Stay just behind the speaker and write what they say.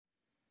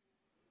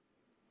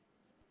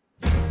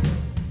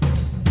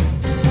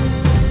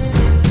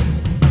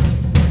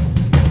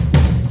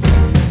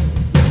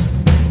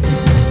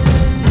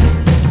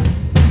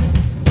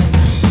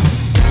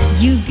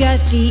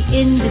got the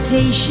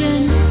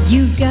invitation,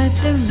 you got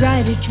the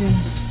right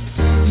address.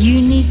 You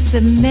need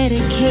some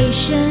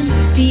medication,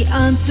 the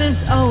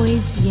answer's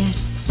always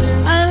yes.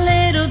 A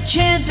little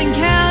chance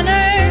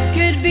encounter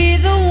could be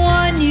the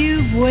one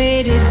you've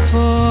waited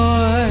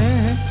for.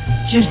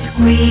 Just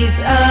squeeze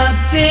a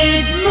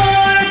bit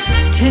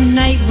more.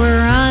 Tonight we're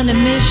on a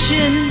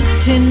mission,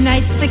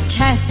 tonight's the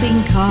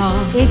casting call.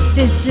 If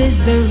this is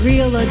the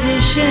real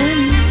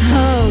audition,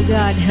 oh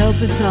God help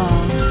us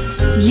all.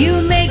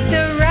 You make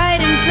the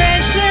right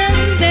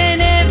impression,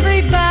 then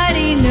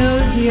everybody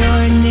knows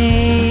your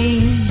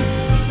name.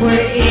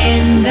 We're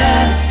in the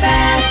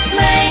fast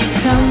lane.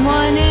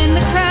 Someone in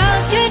the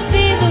crowd could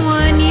be the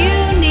one you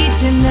need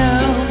to know,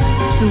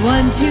 the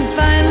one to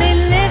finally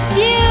lift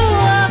you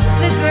off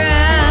the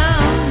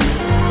ground.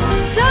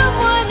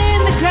 Someone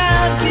in the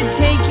crowd could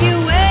take you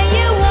where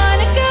you want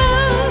to go,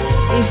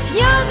 if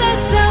you're that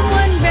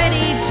someone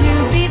ready to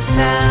be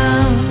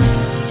found.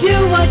 Do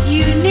what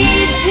you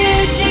need to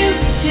do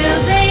till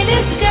they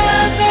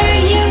discover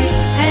you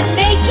and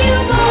make you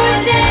more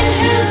than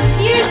who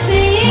you're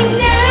seeing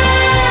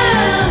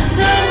now.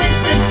 So if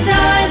the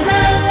stars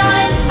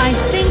align, I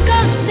think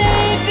I'll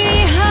stay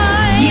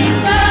behind. You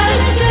got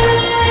a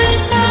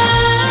good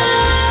mind.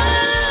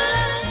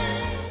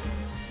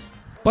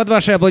 Под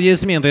ваши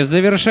аплодисменты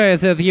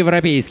завершается этот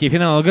европейский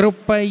финал.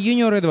 Группа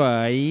 «Юниоры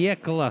 2»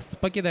 Е-класс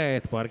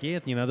покидает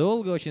паркет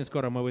ненадолго. Очень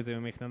скоро мы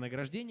вызовем их на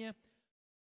награждение.